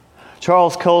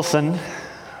Charles Colson,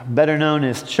 better known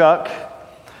as Chuck,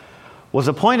 was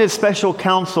appointed special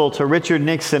counsel to Richard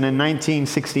Nixon in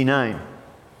 1969.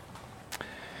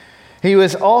 He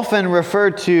was often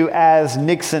referred to as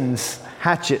Nixon's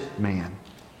hatchet man.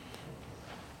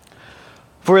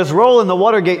 For his role in the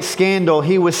Watergate scandal,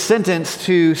 he was sentenced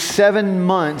to 7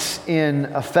 months in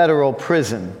a federal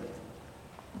prison.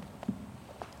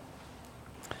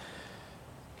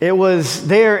 It was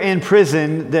there in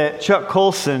prison that Chuck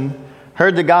Colson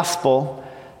heard the gospel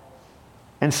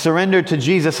and surrendered to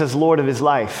Jesus as Lord of his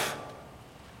life.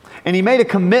 And he made a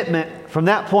commitment from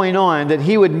that point on that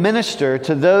he would minister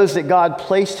to those that God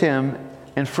placed him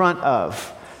in front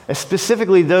of,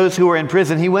 specifically those who were in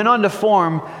prison. He went on to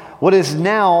form what is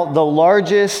now the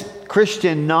largest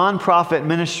Christian nonprofit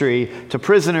ministry to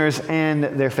prisoners and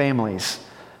their families,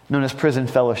 known as Prison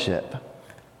Fellowship.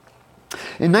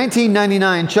 In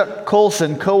 1999, Chuck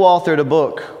Colson co-authored a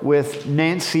book with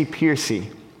Nancy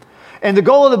Pearcey. And the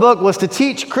goal of the book was to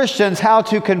teach Christians how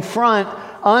to confront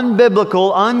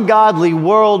unbiblical, ungodly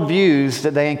worldviews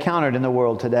that they encountered in the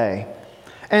world today.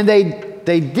 And they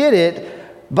did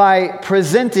it by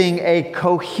presenting a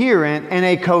coherent and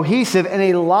a cohesive and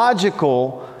a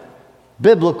logical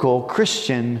biblical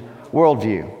Christian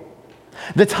worldview.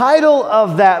 The title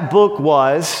of that book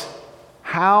was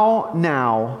How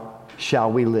Now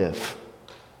Shall We Live?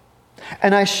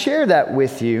 And I share that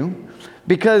with you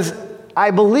because I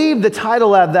believe the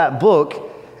title of that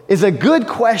book is a good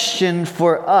question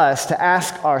for us to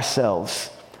ask ourselves,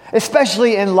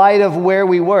 especially in light of where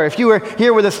we were. If you were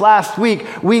here with us last week,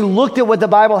 we looked at what the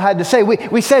Bible had to say.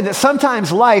 We said that sometimes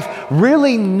life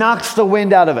really knocks the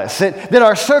wind out of us, that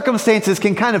our circumstances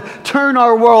can kind of turn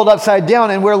our world upside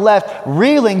down and we're left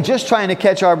reeling, just trying to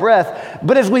catch our breath.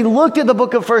 But as we looked at the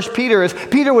book of 1 Peter, as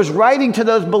Peter was writing to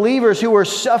those believers who were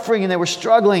suffering and they were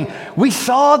struggling, we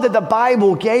saw that the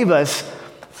Bible gave us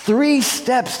 3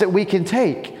 steps that we can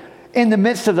take in the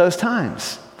midst of those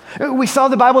times. We saw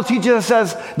the Bible teaches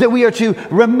us that we are to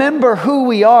remember who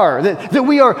we are, that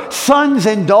we are sons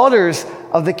and daughters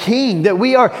of the King, that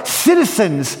we are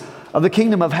citizens of the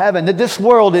kingdom of heaven, that this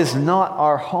world is not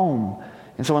our home.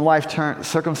 And so when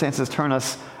circumstances turn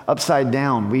us upside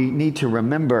down, we need to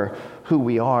remember who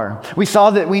we are. We saw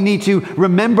that we need to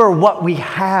remember what we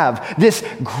have, this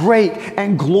great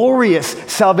and glorious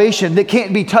salvation that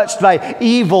can't be touched by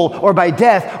evil or by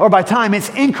death or by time. It's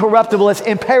incorruptible, it's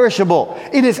imperishable.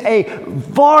 It is a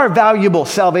far valuable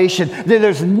salvation that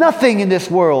there's nothing in this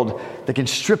world that can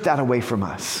strip that away from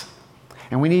us.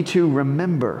 And we need to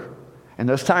remember, in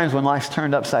those times when life's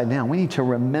turned upside down, we need to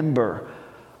remember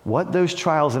what those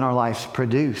trials in our lives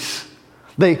produce.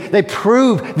 They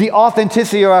prove the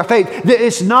authenticity of our faith. That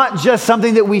it's not just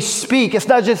something that we speak. It's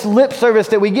not just lip service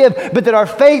that we give, but that our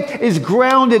faith is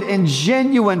grounded in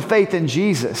genuine faith in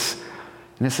Jesus.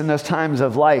 And it's in those times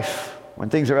of life when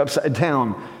things are upside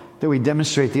down that we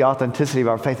demonstrate the authenticity of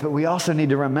our faith. But we also need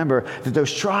to remember that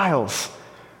those trials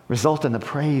result in the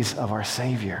praise of our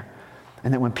Savior.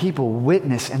 And that when people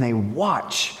witness and they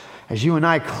watch as you and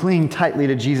I cling tightly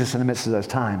to Jesus in the midst of those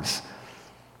times,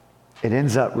 it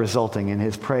ends up resulting in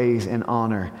His praise and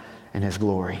honor and His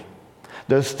glory.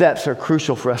 Those steps are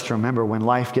crucial for us to remember when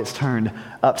life gets turned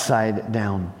upside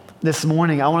down. This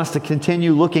morning, I want us to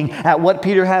continue looking at what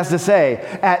Peter has to say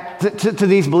to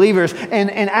these believers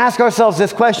and ask ourselves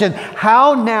this question: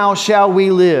 how now shall we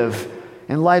live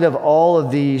in light of all of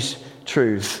these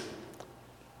truths?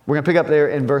 We're going to pick up there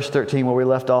in verse 13 where we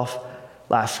left off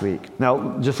last week.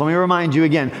 Now, just let me remind you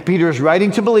again, Peter is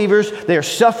writing to believers. They're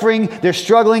suffering, they're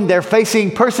struggling, they're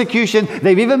facing persecution.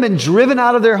 They've even been driven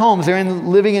out of their homes. They're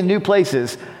living in new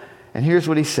places. And here's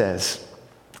what he says.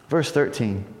 Verse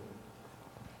 13.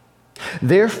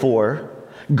 Therefore,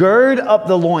 gird up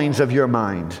the loins of your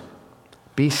mind,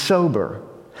 be sober,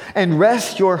 and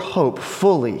rest your hope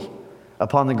fully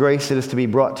upon the grace that is to be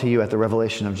brought to you at the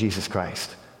revelation of Jesus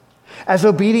Christ. As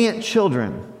obedient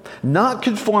children, not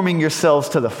conforming yourselves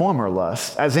to the former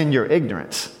lusts, as in your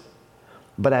ignorance,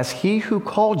 but as He who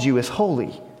called you is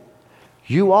holy,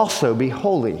 you also be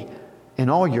holy in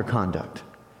all your conduct,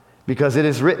 because it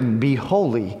is written, be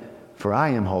holy, for I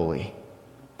am holy.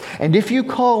 And if you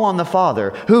call on the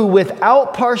Father, who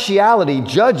without partiality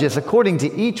judges according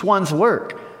to each one's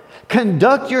work,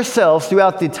 conduct yourselves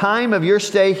throughout the time of your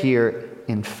stay here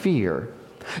in fear,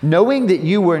 knowing that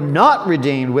you were not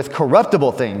redeemed with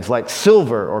corruptible things like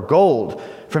silver or gold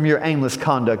from your aimless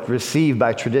conduct received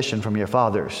by tradition from your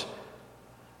fathers,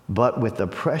 but with the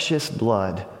precious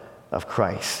blood of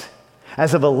Christ,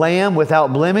 as of a lamb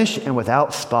without blemish and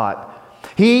without spot.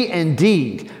 He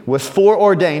indeed was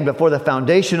foreordained before the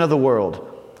foundation of the world,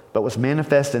 but was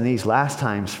manifest in these last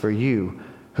times for you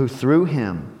who through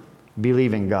him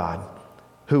believe in God,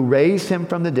 who raised him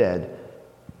from the dead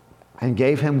and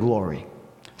gave him glory,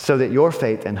 so that your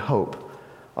faith and hope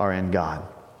are in God.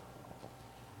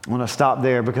 I want to stop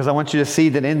there because I want you to see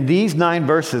that in these 9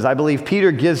 verses, I believe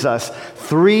Peter gives us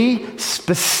 3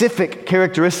 specific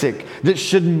characteristics that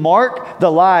should mark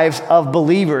the lives of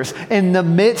believers in the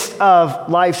midst of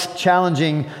life's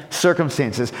challenging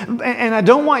circumstances. And I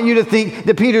don't want you to think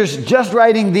that Peter's just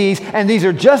writing these and these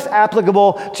are just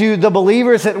applicable to the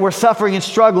believers that were suffering and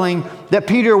struggling that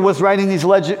Peter was writing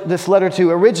this letter to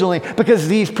originally, because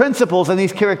these principles and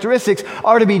these characteristics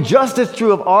are to be just as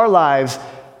true of our lives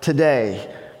today.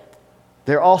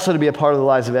 They're also to be a part of the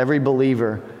lives of every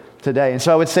believer today. And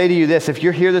so I would say to you this: if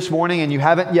you're here this morning and you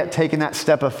haven't yet taken that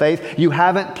step of faith, you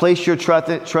haven't placed your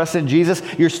trust in Jesus,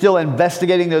 you're still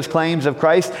investigating those claims of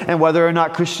Christ and whether or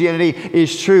not Christianity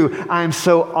is true, I am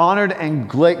so honored and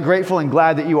grateful and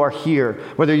glad that you are here,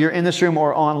 whether you're in this room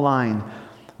or online.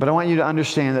 But I want you to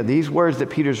understand that these words that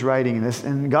Peter's writing in this,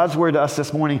 and God's word to us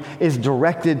this morning, is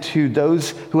directed to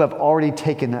those who have already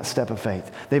taken that step of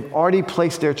faith. They've already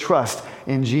placed their trust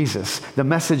in Jesus. The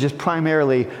message is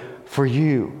primarily for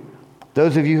you.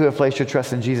 Those of you who have placed your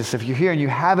trust in Jesus, if you're here and you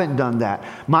haven't done that,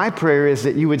 my prayer is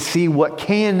that you would see what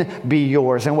can be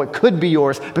yours and what could be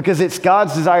yours, because it's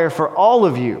God's desire for all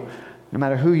of you, no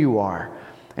matter who you are.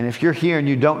 And if you're here and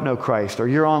you don't know Christ, or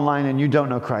you're online and you don't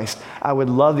know Christ, I would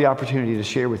love the opportunity to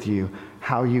share with you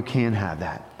how you can have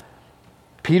that.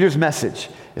 Peter's message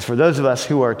is for those of us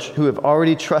who have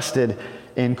already trusted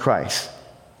in Christ.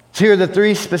 So here are the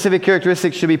 3 specific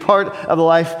characteristics should be part of the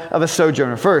life of a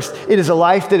sojourner. First, it is a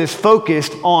life that is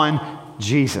focused on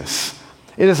Jesus.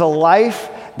 It is a life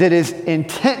that is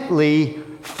intently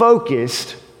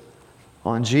focused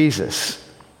on Jesus.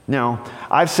 Now,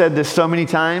 I've said this so many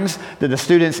times that the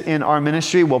students in our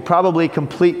ministry will probably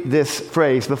complete this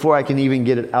phrase before I can even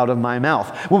get it out of my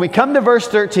mouth. When we come to verse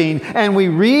 13 and we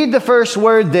read the first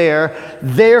word there,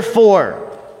 therefore,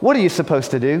 what are you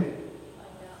supposed to do?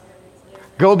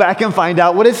 Go back and find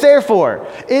out what it's there for.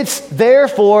 It's there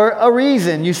for a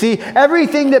reason. You see,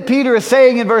 everything that Peter is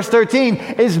saying in verse 13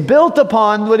 is built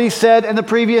upon what he said in the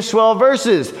previous 12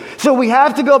 verses. So we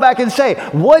have to go back and say,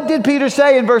 what did Peter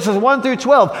say in verses 1 through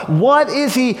 12? What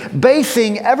is he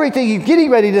basing everything he's getting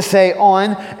ready to say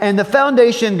on? And the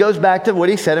foundation goes back to what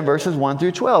he said in verses 1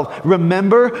 through 12.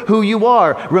 Remember who you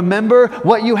are. Remember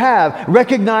what you have.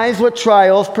 Recognize what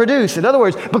trials produce. In other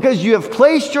words, because you have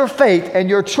placed your faith and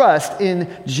your trust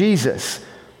in Jesus,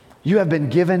 you have been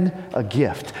given a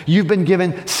gift. You've been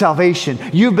given salvation.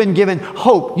 You've been given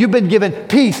hope. You've been given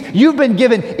peace. You've been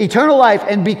given eternal life.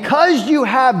 And because you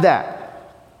have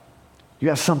that, you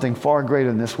have something far greater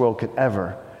than this world could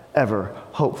ever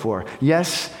hope for.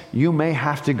 Yes, you may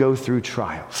have to go through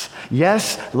trials.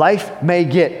 Yes, life may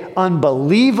get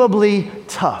unbelievably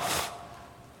tough.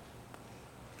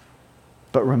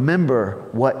 But remember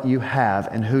what you have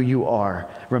and who you are.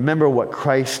 Remember what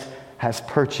Christ has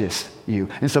purchased you.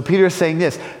 And so Peter is saying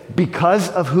this: because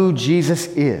of who Jesus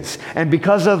is and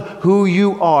because of who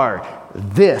you are,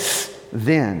 this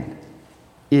then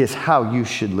is how you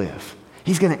should live.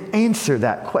 He's going to answer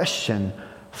that question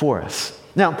for us.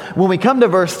 Now, when we come to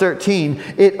verse 13,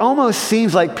 it almost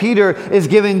seems like Peter is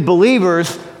giving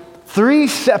believers 3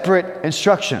 separate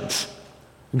instructions.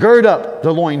 Gird up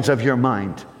the loins of your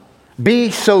mind. Be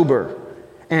sober.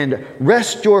 And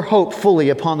rest your hope fully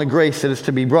upon the grace that is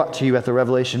to be brought to you at the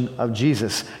revelation of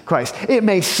Jesus Christ. It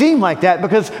may seem like that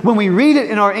because when we read it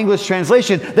in our English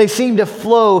translation, they seem to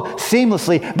flow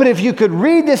seamlessly. But if you could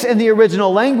read this in the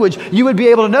original language, you would be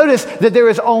able to notice that there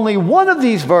is only one of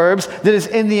these verbs that is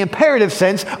in the imperative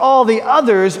sense. All the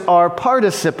others are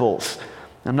participles.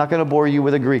 I'm not going to bore you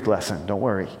with a Greek lesson, don't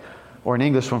worry, or an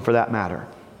English one for that matter.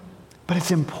 But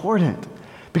it's important.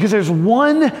 Because there's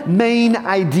one main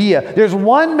idea, there's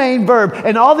one main verb,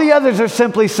 and all the others are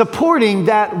simply supporting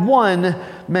that one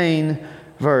main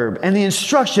verb. And the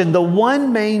instruction, the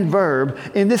one main verb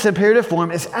in this imperative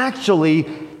form, is actually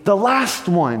the last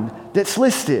one that's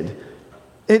listed.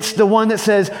 It's the one that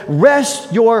says,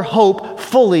 rest your hope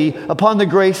fully upon the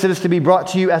grace that is to be brought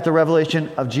to you at the revelation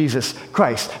of Jesus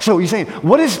Christ. So you're saying,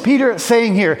 what is Peter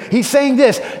saying here? He's saying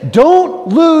this: don't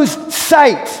lose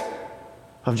sight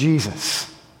of Jesus.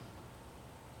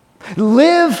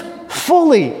 Live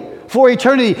fully for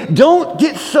eternity. Don't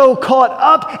get so caught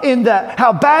up in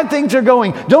how bad things are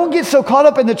going. Don't get so caught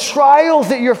up in the trials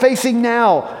that you're facing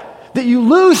now that you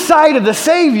lose sight of the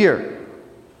Savior.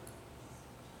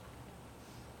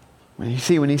 You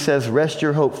see, when he says, rest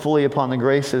your hope fully upon the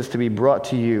grace that is to be brought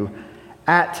to you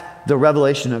at the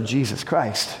revelation of Jesus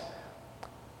Christ,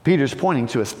 Peter's pointing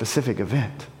to a specific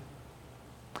event.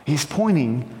 He's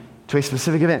pointing to a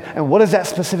specific event. And what is that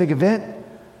specific event?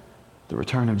 The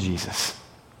return of Jesus.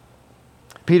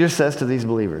 Peter says to these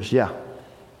believers, yeah,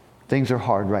 things are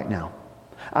hard right now.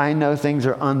 I know things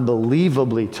are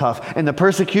unbelievably tough. And the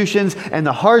persecutions and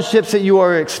the hardships that you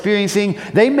are experiencing,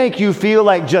 they make you feel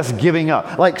like just giving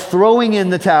up, like throwing in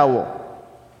the towel.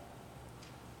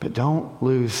 But don't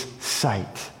lose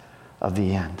sight of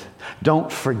the end.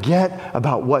 Don't forget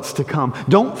about what's to come.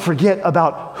 Don't forget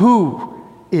about who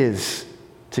is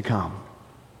to come.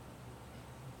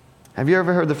 Have you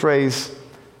ever heard the phrase,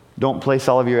 don't place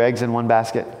all of your eggs in one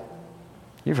basket?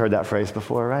 You've heard that phrase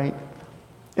before, right?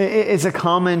 It's a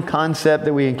common concept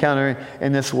that we encounter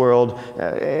in this world,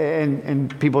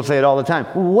 and people say it all the time.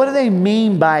 What do they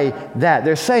mean by that?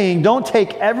 They're saying, don't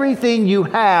take everything you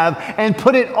have and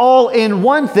put it all in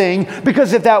one thing,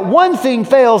 because if that one thing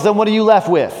fails, then what are you left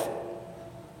with?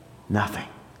 Nothing.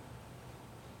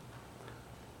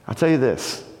 I'll tell you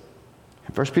this.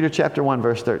 In 1 Peter chapter 1,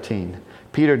 verse 13,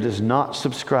 Peter does not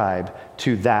subscribe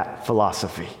to that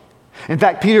philosophy. In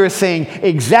fact, Peter is saying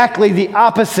exactly the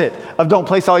opposite of don't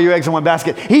place all your eggs in one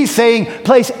basket. He's saying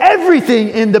place everything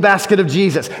in the basket of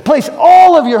Jesus. Place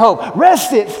all of your hope.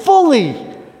 Rest it fully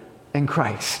in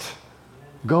Christ.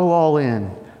 Go all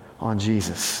in on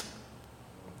Jesus.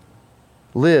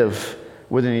 Live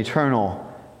with an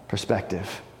eternal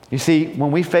perspective. You see,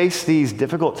 when we face these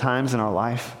difficult times in our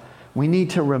life, we need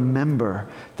to remember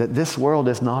that this world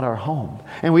is not our home.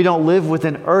 And we don't live with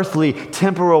an earthly,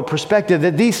 temporal perspective,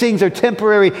 that these things are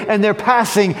temporary and they're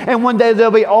passing and one day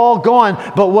they'll be all gone.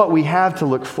 But what we have to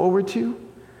look forward to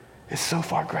is so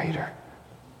far greater.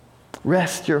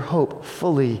 Rest your hope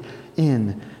fully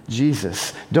in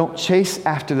Jesus. Don't chase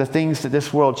after the things that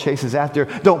this world chases after.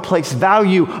 Don't place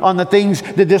value on the things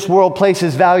that this world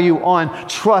places value on.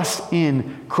 Trust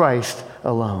in Christ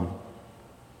alone.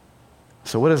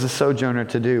 So what is a sojourner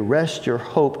to do? Rest your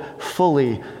hope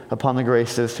fully upon the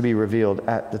grace that is to be revealed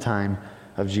at the time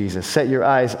of Jesus. Set your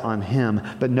eyes on Him.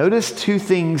 But notice two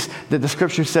things that the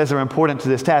Scripture says are important to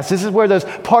this task. This is where those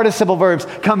participle verbs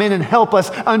come in and help us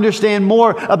understand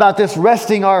more about this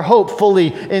resting our hope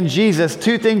fully in Jesus.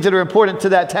 Two things that are important to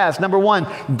that task. Number one,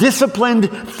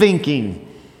 disciplined thinking.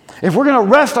 If we're going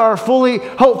to rest our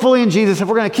hope fully in Jesus, if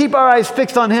we're going to keep our eyes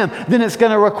fixed on Him, then it's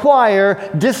going to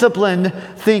require disciplined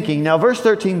thinking. Now, verse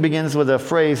 13 begins with a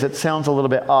phrase that sounds a little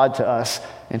bit odd to us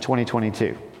in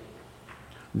 2022.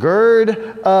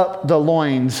 Gird up the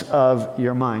loins of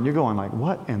your mind. You're going like,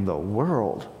 what in the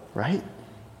world, right?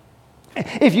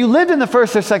 If you lived in the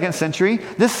 1st or 2nd century,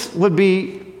 this would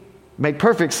make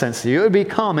perfect sense to you. It would be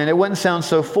common. It wouldn't sound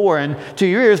so foreign to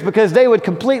your ears because they would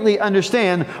completely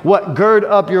understand what gird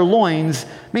up your loins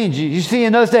means. You see,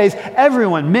 in those days,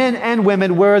 everyone, men and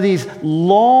women, wear these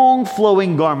long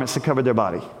flowing garments that covered their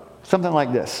body. Something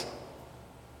like this.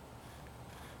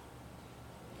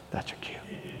 That's your cue.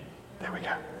 There we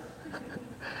go.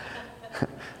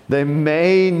 They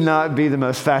may not be the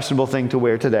most fashionable thing to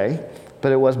wear today,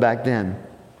 but it was back then.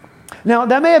 Now,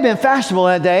 that may have been fashionable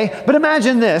that day, but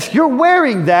imagine this. You're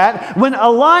wearing that when a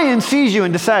lion sees you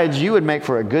and decides you would make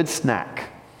for a good snack.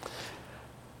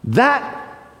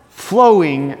 That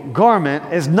flowing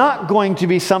garment is not going to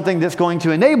be something that's going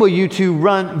to enable you to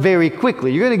run very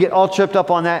quickly. You're going to get all tripped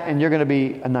up on that, and you're going to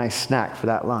be a nice snack for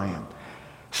that lion.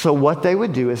 So what they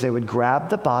would do is they would grab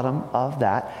the bottom of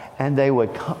that, and they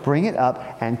would bring it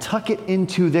up and tuck it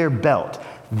into their belt.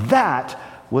 That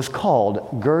was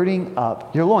called girding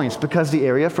up your loins, because the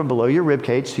area from below your rib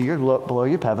cage to below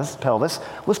your pelvis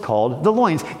was called the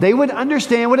loins. They would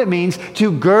understand what it means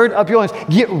to gird up your loins.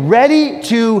 Get ready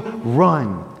to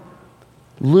run.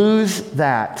 Lose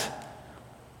that.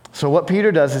 So what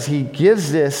Peter does is he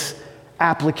gives this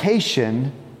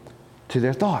application to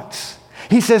their thoughts.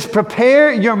 He says,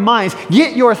 prepare your minds.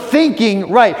 Get your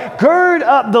thinking right. Gird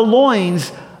up the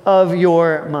loins of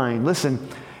your mind. Listen,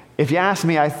 if you ask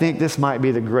me, I think this might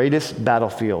be the greatest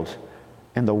battlefield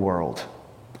in the world,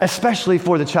 especially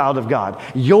for the child of God.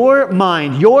 Your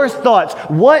mind, your thoughts,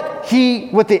 what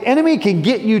the enemy can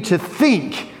get you to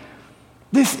think,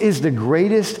 this is the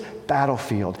greatest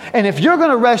battlefield. And if you're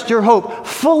going to rest your hope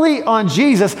fully on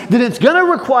Jesus, then it's going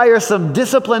to require some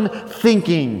disciplined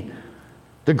thinking.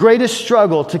 The greatest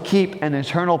struggle to keep an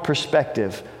eternal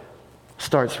perspective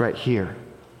starts right here,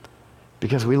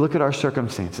 because we look at our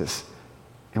circumstances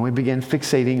and we begin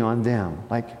fixating on them.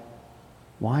 Like,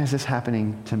 why is this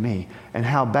happening to me? And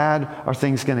how bad are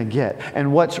things going to get?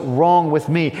 And what's wrong with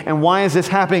me? And why is this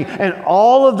happening? And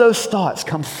all of those thoughts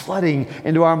come flooding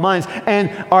into our minds. And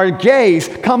our gaze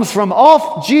comes from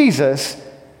off Jesus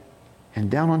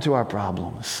and down onto our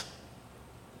problems.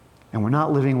 And we're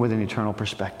not living with an eternal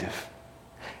perspective.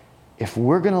 if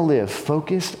we're going to live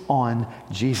focused on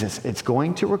Jesus, it's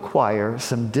going to require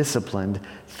some disciplined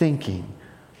thinking.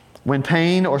 When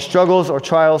pain or struggles or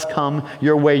trials come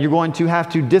your way, you're going to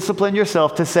have to discipline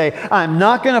yourself to say, I'm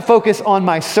not going to focus on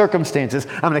my circumstances.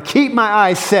 I'm going to keep my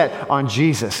eyes set on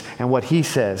Jesus and what he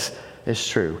says is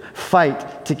true.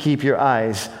 Fight to keep your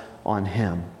eyes on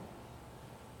him.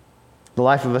 The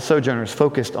life of a sojourner is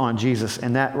focused on Jesus,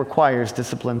 and that requires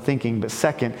disciplined thinking. But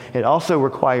second, it also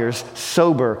requires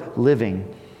sober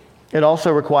living. It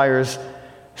also requires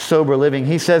sober living.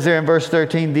 He says there in verse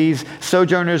 13, these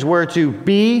sojourners were to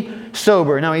be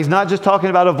sober. Now, he's not just talking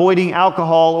about avoiding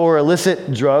alcohol or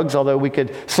illicit drugs, although we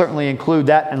could certainly include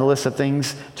that in the list of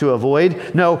things to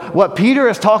avoid. No, what Peter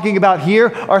is talking about here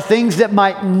are things that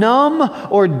might numb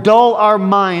or dull our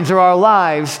minds or our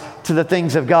lives to the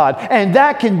things of God. And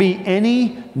that can be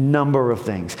any number of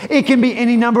things. It can be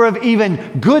any number of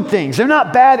even good things. They're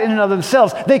not bad in and of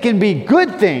themselves. They can be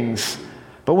good things.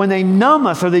 But when they numb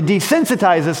us or they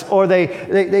desensitize us or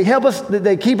they help us,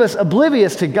 they keep us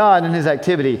oblivious to God and his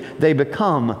activity, they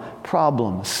become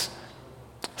problems.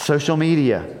 Social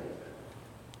media,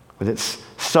 with its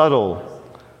subtle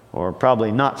or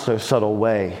probably not so subtle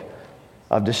way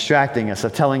of distracting us,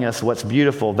 of telling us what's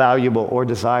beautiful, valuable, or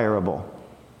desirable.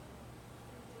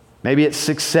 Maybe it's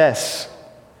success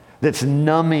that's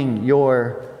numbing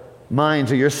your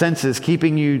minds or your senses,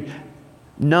 keeping you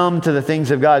numb to the things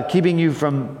of God, keeping you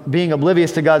from being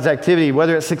oblivious to God's activity,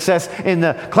 whether it's success in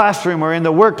the classroom or in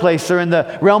the workplace or in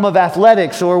the realm of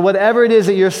athletics or whatever it is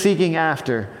that you're seeking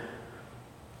after.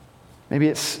 Maybe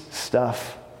it's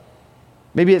stuff.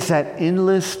 Maybe it's that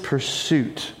endless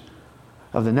pursuit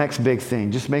of the next big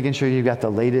thing, just making sure you've got the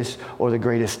latest or the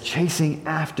greatest, chasing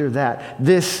after that.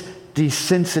 This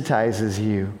desensitizes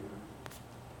you.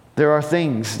 There are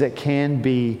things that can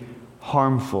be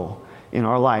harmful in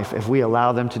our life if we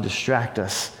allow them to distract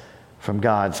us from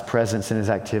God's presence and his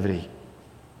activity.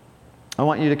 I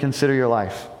want you to consider your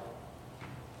life.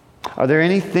 Are there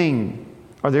any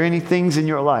things in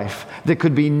your life that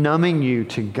could be numbing you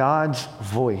to God's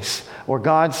voice or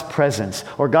God's presence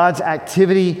or God's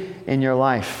activity in your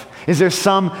life? Is there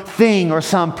something or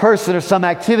some person or some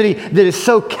activity that has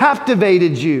so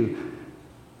captivated you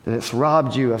that it's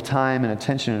robbed you of time and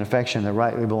attention and affection that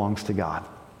rightly belongs to God?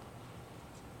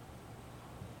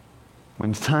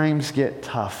 When times get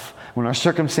tough, when our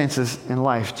circumstances in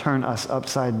life turn us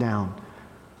upside down,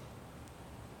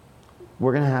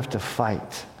 we're going to have to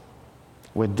fight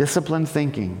with disciplined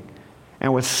thinking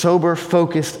and with sober,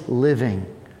 focused living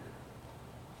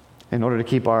in order to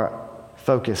keep our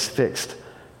focus fixed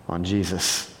on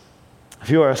Jesus.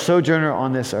 If you are a sojourner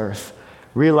on this earth,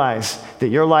 realize that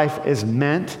your life is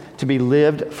meant to be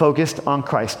lived focused on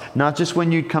Christ, not just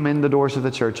when you come in the doors of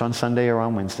the church on Sunday or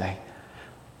on Wednesday,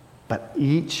 but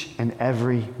each and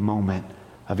every moment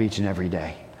of each and every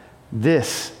day.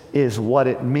 This is what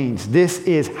it means. This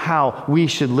is how we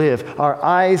should live. Our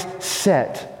eyes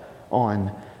set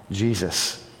on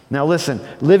Jesus. Now listen,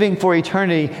 living for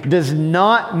eternity does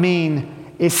not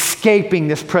mean escaping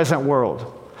this present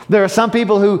world. There are some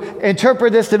people who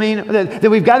interpret this to mean that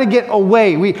we've got to get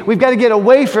away. We've got to get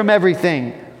away from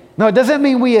everything. No, it doesn't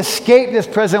mean we escape this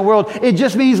present world. It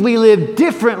just means we live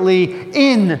differently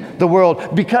in the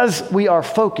world because we are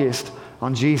focused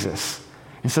on Jesus.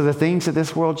 And so the things that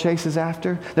this world chases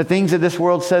after, the things that this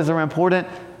world says are important,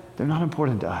 they're not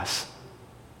important to us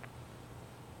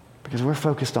because we're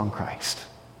focused on Christ.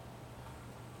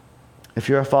 If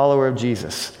you're a follower of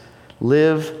Jesus,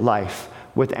 live life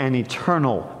with an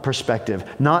eternal perspective,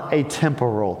 not a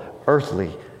temporal,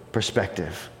 earthly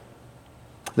perspective.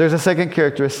 There's a second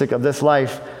characteristic of this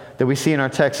life that we see in our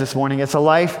text this morning. It's a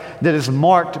life that is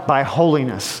marked by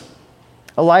holiness.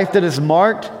 A life that is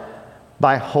marked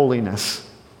by holiness.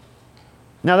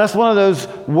 Now that's one of those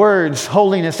words,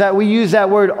 holiness, that we use that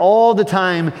word all the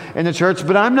time in the church,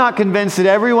 but I'm not convinced that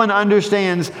everyone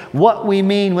understands what we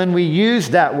mean when we use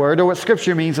that word or what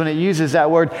Scripture means when it uses that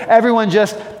word. Everyone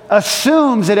just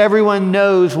assumes that everyone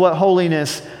knows what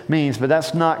holiness means, but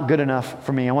that's not good enough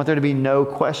for me. I want there to be no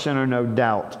question or no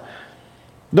doubt.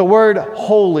 The word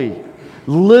holy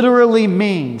literally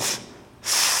means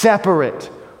separate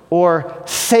or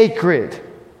sacred.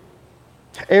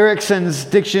 Erickson's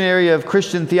Dictionary of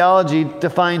Christian Theology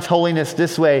defines holiness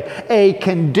this way: a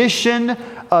condition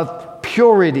of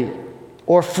purity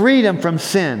or freedom from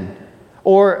sin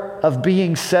or of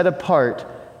being set apart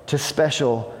to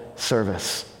special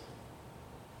service.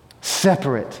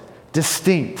 Separate,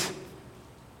 distinct.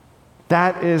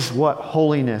 That is what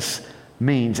holiness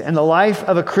means. And the life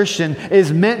of a Christian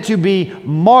is meant to be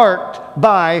marked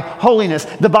by holiness.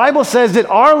 The Bible says that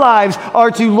our lives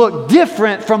are to look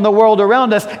different from the world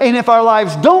around us. And if our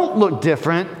lives don't look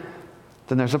different,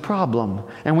 then there's a problem.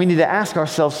 And we need to ask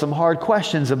ourselves some hard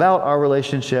questions about our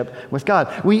relationship with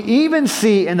God. We even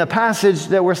see in the passage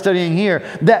that we're studying here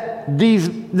that these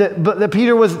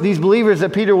believers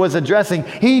that Peter was addressing,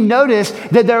 he noticed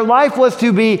that their life was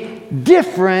to be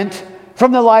different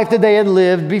from the life that they had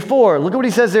lived before. Look at what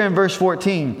he says there in verse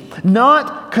 14.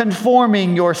 Not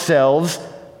conforming yourselves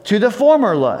to the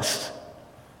former lust,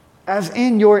 as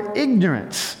in your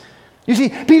ignorance. You see,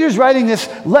 Peter's writing this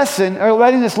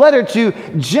letter to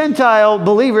Gentile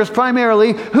believers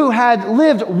primarily who had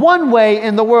lived one way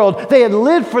in the world. They had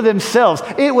lived for themselves.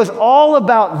 It was all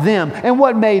about them and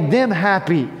what made them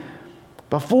happy.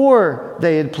 Before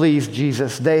they had pleased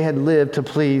Jesus, they had lived to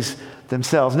please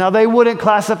themselves. Now, they wouldn't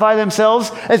classify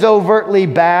themselves as overtly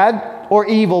bad or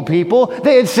evil people.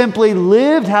 They had simply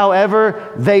lived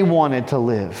however they wanted to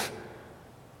live.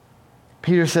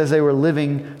 Peter says they were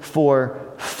living for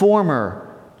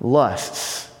former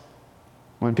lusts.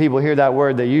 When people hear that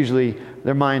word,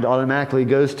 their mind automatically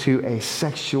goes to a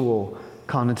sexual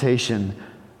connotation.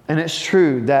 And it's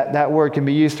true that that word can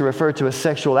be used to refer to a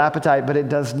sexual appetite, but it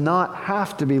does not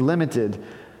have to be limited.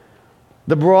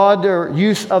 The broader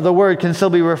use of the word can still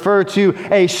be referred to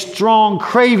a strong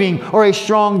craving or a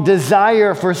strong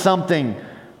desire for something.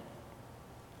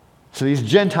 So these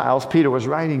Gentiles Peter was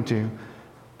writing to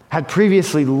had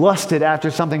previously lusted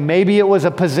after something. Maybe it was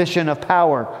a position of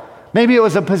power. Maybe it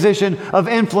was a position of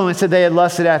influence that they had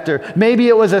lusted after. Maybe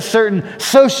it was a certain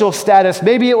social status.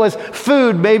 Maybe it was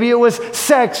food. Maybe it was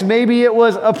sex. Maybe it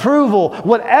was approval.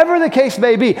 Whatever the case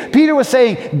may be, Peter was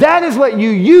saying that is what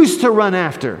you used to run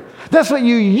after. That's what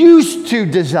you used to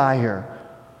desire.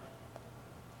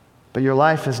 But your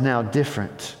life is now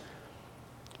different.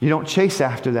 You don't chase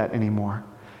after that anymore.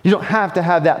 You don't have to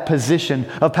have that position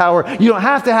of power. You don't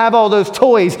have to have all those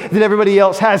toys that everybody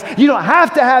else has. You don't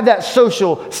have to have that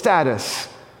social status.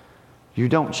 You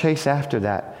don't chase after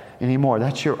that anymore.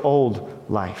 That's your old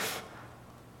life.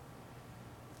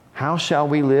 How shall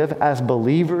we live as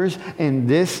believers in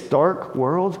this dark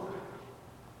world?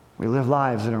 We live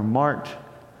lives that are marked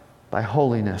by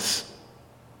holiness.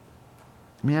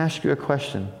 Let me ask you a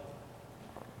question.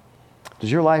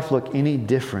 Does your life look any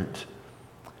different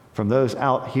from those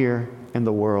out here in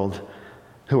the world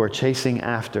who are chasing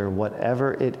after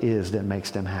whatever it is that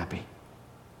makes them happy?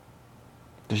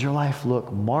 Does your life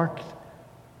look marked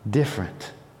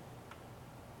different?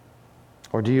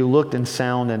 Or do you look and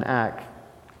sound and act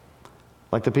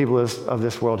like the people of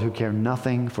this world who care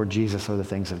nothing for Jesus or the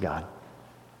things of God?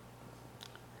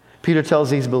 Peter tells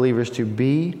these believers to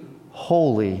be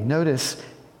holy. Notice,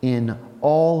 in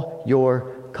all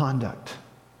your conduct.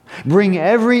 Bring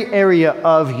every area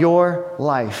of your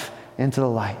life into the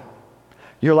light.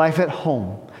 Your life at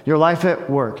home, your life at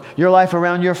work, your life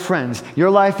around your friends, your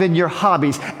life in your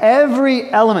hobbies, every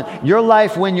element, your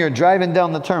life when you're driving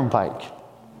down the turnpike.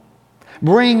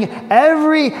 Bring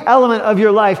every element of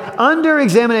your life under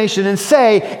examination and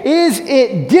say, is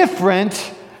it different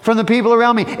from the people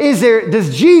around me?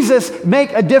 Does Jesus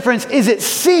make a difference? Is it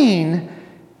seen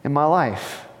in my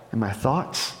life, in my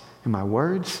thoughts, in my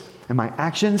words, in my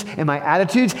actions, in my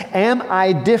attitudes? Am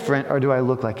I different, or do I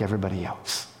look like everybody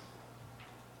else?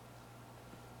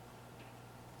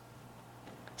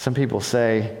 Some people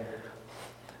say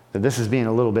that this is being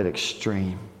a little bit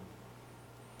extreme.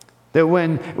 That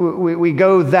when we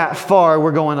go that far,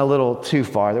 we're going a little too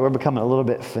far, that we're becoming a little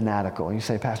bit fanatical. You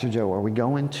say, Pastor Joe, are we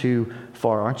going too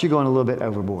far? Aren't you going a little bit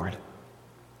overboard?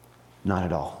 Not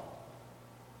at all.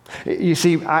 You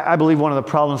see, I believe one of the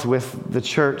problems with the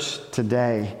church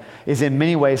today is in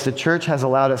many ways the church has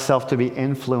allowed itself to be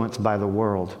influenced by the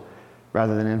world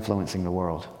rather than influencing the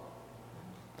world.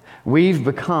 We've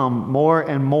become more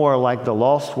and more like the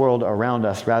lost world around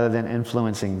us rather than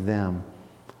influencing them.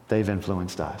 They've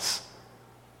influenced us.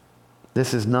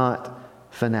 This is not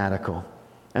fanatical.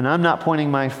 And I'm not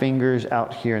pointing my fingers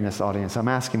out here in this audience. I'm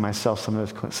asking myself some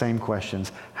of those same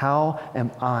questions. How am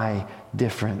I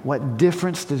different? What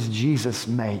difference does Jesus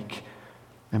make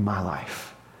in my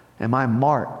life? Am I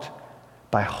marked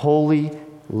by holy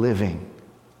living?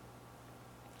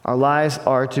 Our lives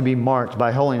are to be marked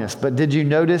by holiness. But did you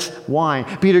notice why?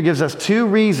 Peter gives us two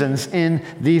reasons in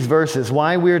these verses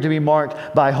why we are to be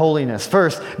marked by holiness.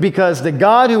 First, because the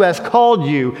God who has called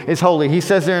you is holy. He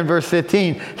says there in verse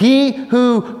 15, He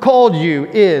who called you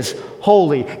is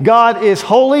holy. God is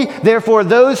holy. Therefore,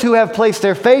 those who have placed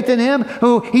their faith in Him,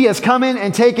 who He has come in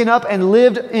and taken up and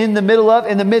lived in the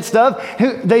midst of,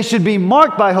 they should be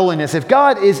marked by holiness. If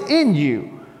God is in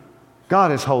you,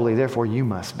 God is holy, therefore you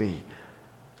must be.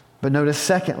 But notice,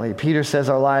 secondly, Peter says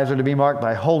our lives are to be marked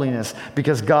by holiness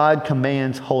because God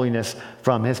commands holiness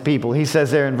from his people. He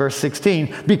says there in verse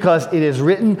 16, because it is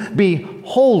written, be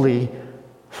holy,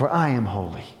 for I am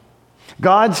holy.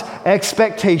 God's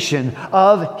expectation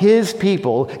of his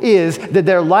people is that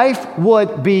their life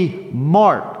would be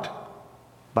marked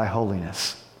by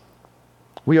holiness.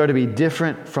 We are to be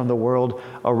different from the world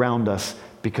around us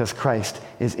because Christ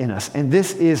is in us. And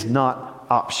this is not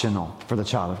optional for the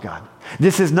child of God.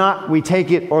 This is not we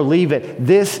take it or leave it.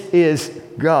 This is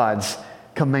God's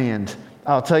command.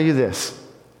 I'll tell you this.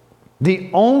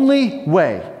 The only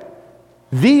way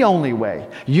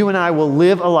you and I will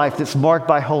live a life that's marked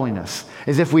by holiness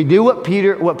is if we do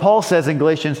what Paul says in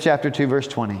Galatians chapter 2, verse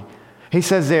 20. He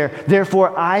says there,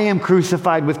 therefore I am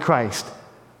crucified with Christ.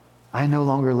 I no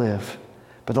longer live,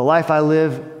 but the life I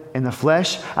live in the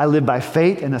flesh, I live by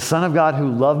faith in the Son of God who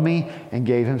loved me and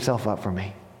gave himself up for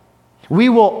me. We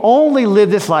will only live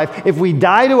this life if we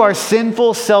die to our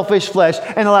sinful, selfish flesh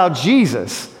and allow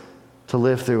Jesus to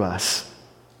live through us.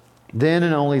 Then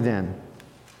and only then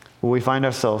will we find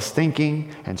ourselves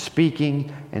thinking and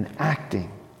speaking and acting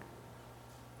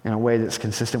in a way that's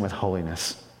consistent with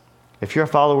holiness. If you're a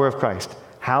follower of Christ,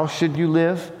 how should you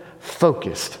live?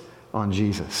 Focused on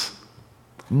Jesus.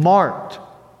 Marked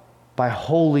by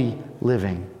holy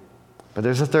living. But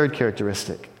there's a third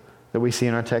characteristic that we see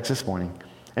in our text this morning.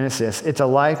 And it's this. It's a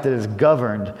life that is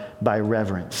governed by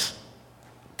reverence.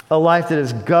 A life that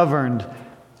is governed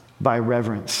by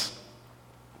reverence.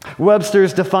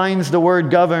 Webster's defines the word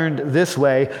governed this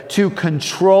way: to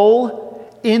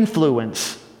control,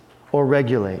 influence, or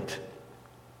regulate.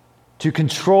 To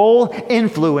control,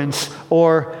 influence,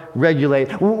 or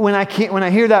regulate. When I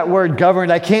hear that word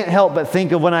governed, I can't help but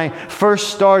think of when I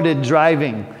first started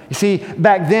driving. You see,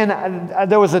 back then,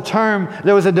 there was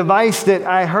a device that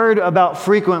I heard about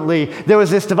frequently. There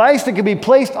was this device that could be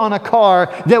placed on a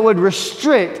car that would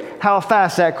restrict how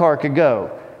fast that car could go.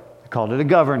 I called it a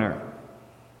governor.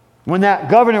 When that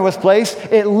governor was placed,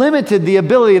 it limited the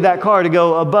ability of that car to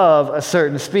go above a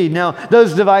certain speed. Now,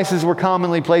 those devices were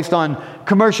commonly placed on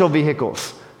commercial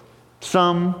vehicles.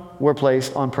 Some were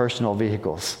placed on personal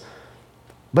vehicles.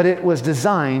 But it was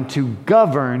designed to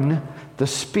govern the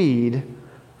speed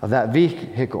of that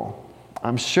vehicle.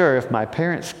 I'm sure if my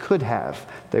parents could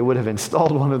have, they would have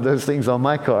installed one of those things on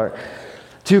my car.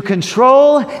 To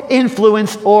control,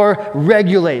 influence, or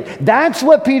regulate. That's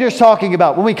what Peter's talking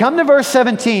about. When we come to verse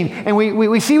 17, and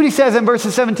we see what he says in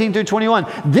verses 17 through 21,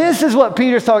 this is what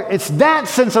Peter's talking. It's that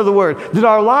sense of the word, that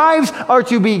our lives are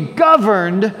to be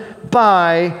governed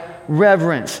by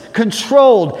reverence.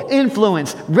 Controlled,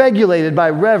 influenced, regulated by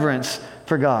reverence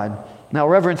for God. Now,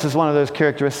 reverence is one of those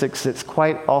characteristics that's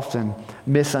quite often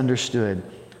misunderstood.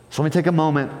 So let me take a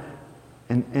moment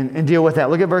and deal with that.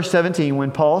 Look at verse 17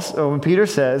 when Peter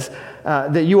says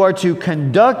that you are to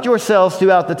conduct yourselves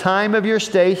throughout the time of your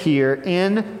stay here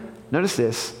in, notice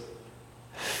this,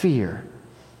 fear.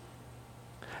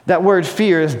 That word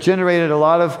fear has generated a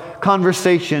lot of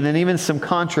conversation and even some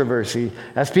controversy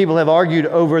as people have argued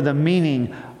over the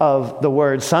meaning of the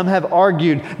word. Some have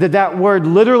argued that word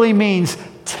literally means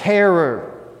terror.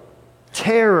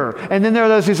 Terror. And then there are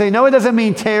those who say, no, it doesn't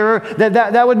mean terror.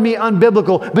 That would be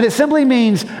unbiblical. But it simply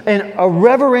means a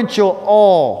reverential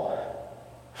awe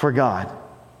for God.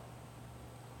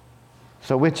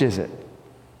 So which is it?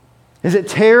 Is it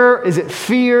terror? Is it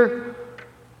fear?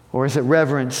 Or is it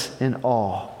reverence and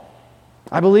awe?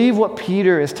 I believe what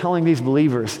Peter is telling these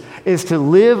believers is to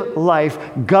live life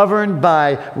governed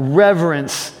by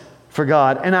reverence for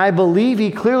God. And I believe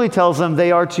he clearly tells them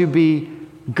they are to be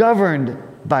governed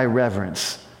by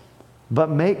reverence.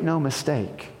 But make no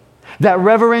mistake, that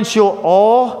reverential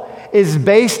awe is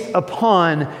based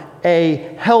upon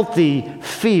a healthy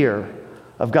fear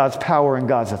of God's power and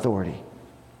God's authority.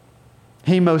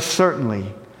 He most certainly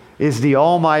is the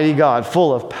Almighty God,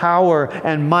 full of power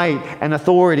and might and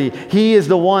authority. He is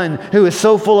the one who is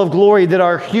so full of glory that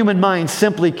our human mind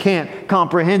simply can't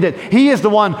comprehend it. He is the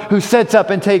one who sets up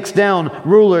and takes down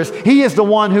rulers. He is the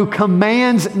one who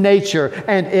commands nature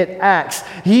and it acts.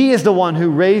 He is the one who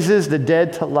raises the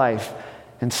dead to life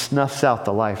and snuffs out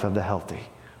the life of the healthy.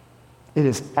 It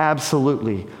is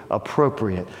absolutely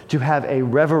appropriate to have a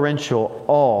reverential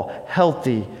awe,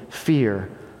 healthy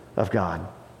fear of God.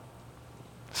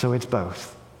 So it's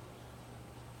both.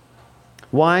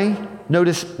 Why?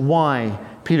 Notice why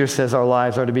Peter says our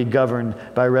lives are to be governed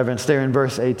by reverence. There in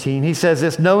verse 18, he says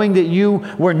this, knowing that you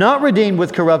were not redeemed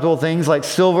with corruptible things like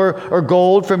silver or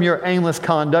gold from your aimless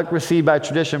conduct received by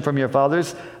tradition from your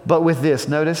fathers, but with this,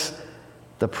 notice,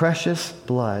 the precious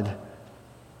blood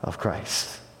of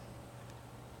Christ.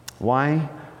 Why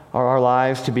are our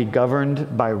lives to be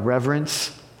governed by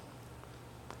reverence?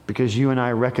 Because you and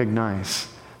I recognize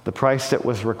the price that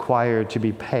was required to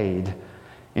be paid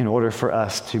in order for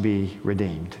us to be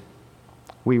redeemed.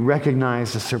 We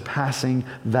recognize the surpassing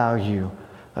value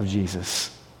of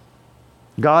Jesus.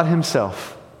 God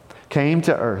himself came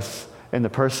to earth in the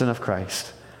person of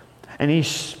Christ, and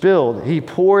he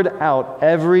poured out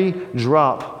every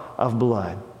drop of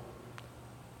blood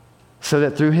so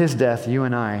that through his death you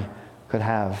and I could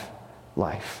have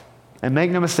life. And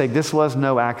make no mistake, this was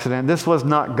no accident. This was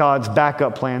not God's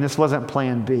backup plan. This wasn't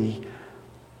plan B.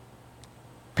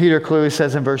 Peter clearly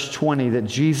says in verse 20 that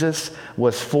Jesus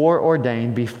was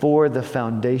foreordained before the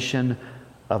foundation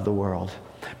of the world.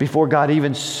 Before God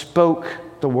even spoke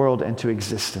the world into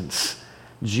existence,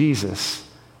 Jesus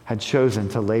had chosen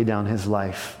to lay down his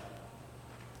life.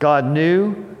 God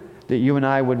knew that you and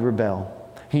I would rebel.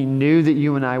 He knew that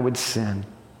you and I would sin.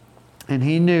 And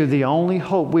he knew the only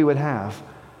hope we would have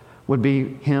would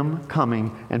be him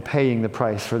coming and paying the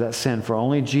price for that sin, for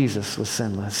only Jesus was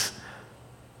sinless.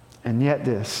 And yet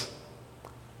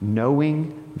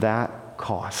knowing that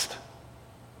cost,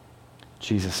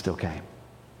 Jesus still came.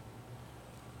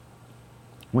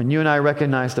 When you and I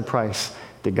recognize the price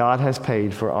that God has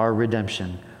paid for our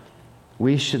redemption,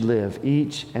 we should live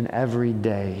each and every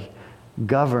day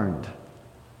governed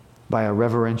by a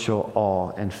reverential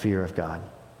awe and fear of God,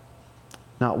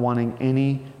 not wanting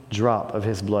any drop of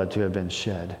his blood to have been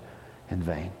shed in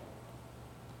vain.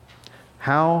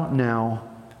 How now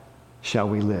shall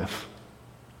we live?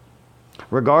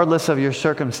 Regardless of your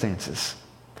circumstances,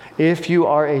 if you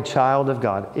are a child of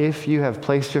God, if you have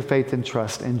placed your faith and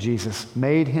trust in Jesus,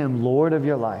 made him Lord of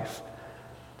your life,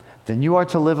 then you are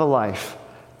to live a life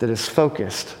that is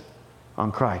focused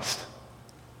on Christ.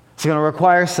 It's going to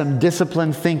require some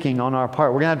disciplined thinking on our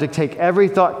part. We're going to have to take every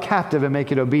thought captive and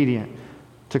make it obedient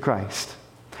to Christ.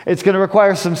 It's going to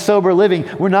require some sober living.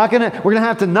 We're going to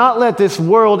have to not let this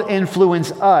world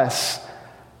influence us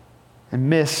and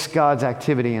miss God's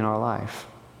activity in our life.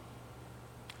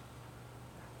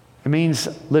 It means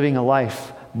living a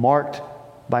life marked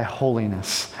by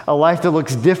holiness, a life that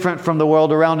looks different from the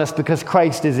world around us because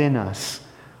Christ is in us.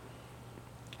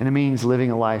 And it means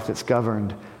living a life that's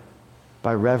governed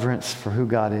by reverence for who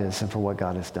God is and for what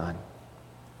God has done.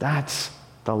 That's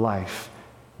the life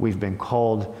we've been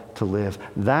called to live.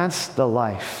 That's the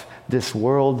life this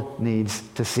world needs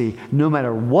to see, no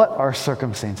matter what our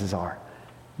circumstances are.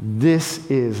 This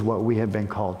is what we have been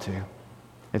called to.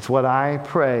 It's what I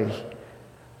pray,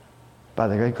 by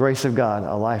the great grace of God,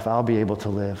 a life I'll be able to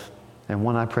live, and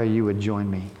one I pray you would join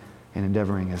me in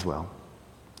endeavoring as well.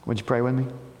 Would you pray with me?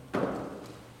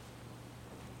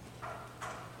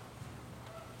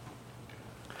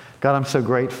 God, I'm so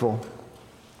grateful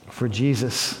for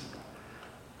Jesus,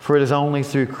 for it is only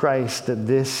through Christ that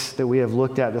this that we have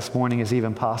looked at this morning is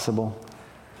even possible.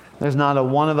 There's not a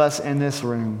one of us in this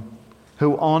room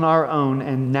who on our own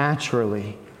and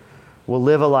naturally will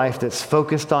live a life that's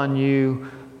focused on you,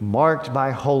 marked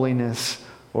by holiness,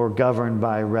 or governed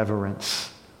by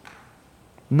reverence.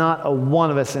 Not a one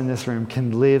of us in this room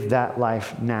can live that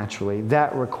life naturally.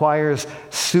 That requires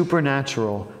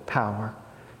supernatural power.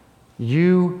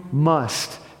 You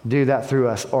must do that through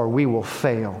us or we will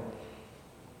fail.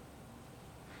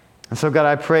 And so, God,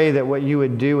 I pray that what you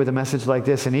would do with a message like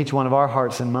this in each one of our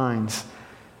hearts and minds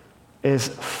is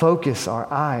focus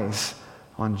our eyes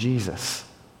on Jesus.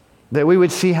 That we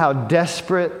would see how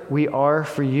desperate we are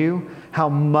for you, how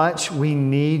much we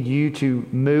need you to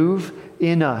move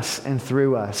in us and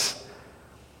through us.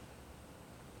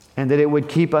 And that it would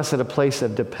keep us at a place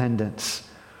of dependence.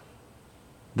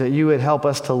 That you would help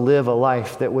us to live a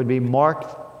life that would be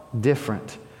marked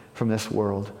different from this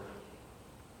world.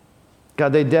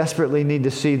 God, they desperately need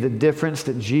to see the difference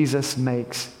that Jesus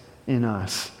makes in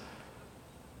us.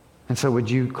 And so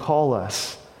would you call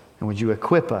us, and would you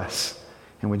equip us,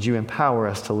 and would you empower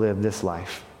us to live this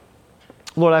life?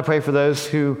 Lord, I pray for those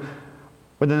who,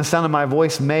 within the sound of my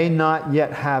voice, may not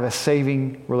yet have a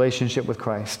saving relationship with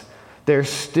Christ. They're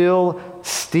still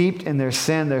steeped in their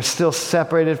sin. They're still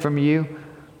separated from you.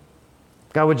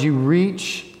 God, would you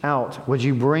reach out? Would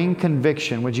you bring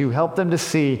conviction? Would you help them to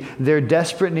see their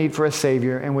desperate need for a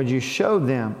Savior? And would you show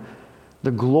them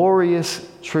the glorious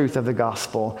truth of the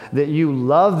gospel, that you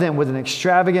love them with an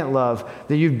extravagant love,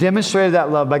 that you've demonstrated that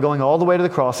love by going all the way to the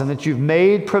cross, and that you've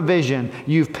made provision,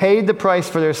 you've paid the price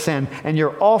for their sin, and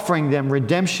you're offering them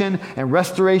redemption and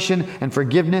restoration and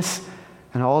forgiveness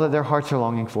and all that their hearts are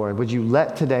longing for. Would you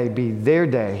let today be their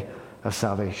day of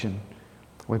salvation?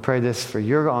 We pray this for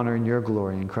your honor and your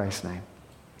glory in Christ's name.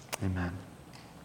 Amen.